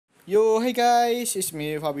Yo, hey guys, it's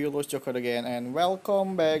me Fabulous Joker again, and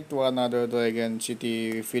welcome back to another Dragon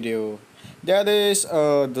City video. There is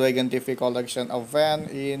a Dragon TV collection event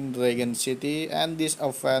in Dragon City, and this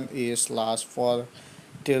event is last for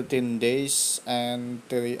 13 days and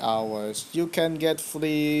 3 hours. You can get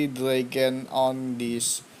free dragon on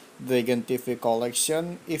this Dragon TV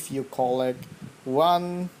collection if you collect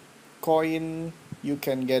one coin. You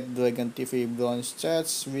can get Dragon TV bronze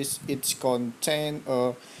chests, which it contain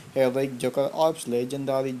a heroic Joker Orbs,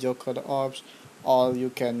 legendary Joker Orbs, or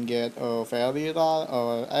you can get a very rare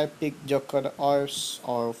or epic Joker Orbs,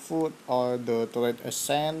 or food, or the turret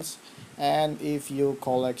essence. And if you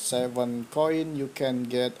collect 7 coin, you can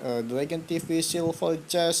get a Dragon TV silver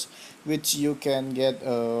chest, which you can get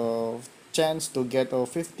a chance to get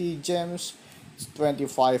 50 gems,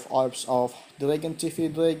 25 orbs of Dragon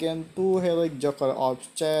TV Dragon, 2 heroic Joker orbs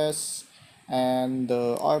chests, and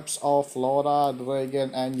the orbs of Laura Dragon,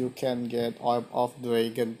 and you can get orb of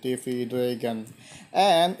Dragon TV Dragon.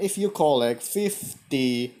 And if you collect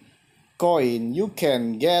 50 coin, you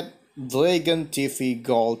can get Dragon TV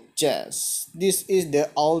Gold chest. This is the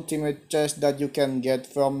ultimate chest that you can get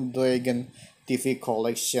from Dragon TV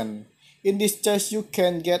collection. In this chest, you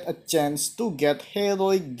can get a chance to get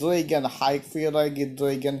Heroic Dragon, High Variety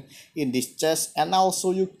Dragon in this chest, and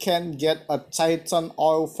also you can get a Titan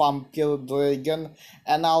or Vampire Dragon,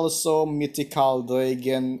 and also Mythical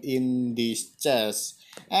Dragon in this chest.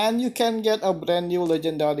 And you can get a brand new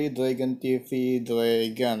legendary Dragon TV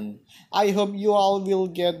Dragon. I hope you all will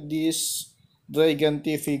get this Dragon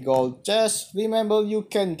TV Gold chest. Remember, you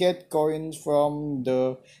can get coins from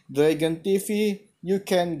the Dragon TV. You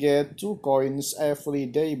can get 2 coins every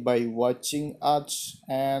day by watching ads,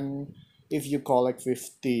 and if you collect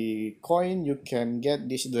 50 coin, you can get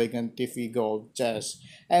this Dragon TV Gold chest.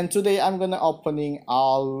 And today I'm gonna opening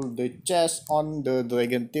all the chests on the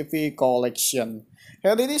Dragon TV collection.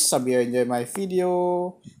 Here it is. Hope you enjoy my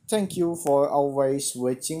video. Thank you for always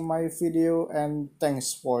watching my video, and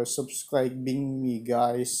thanks for subscribing me,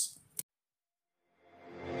 guys.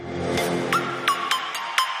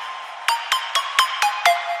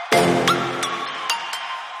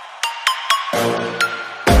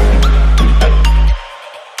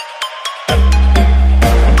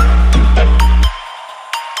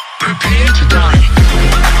 Prepare to die.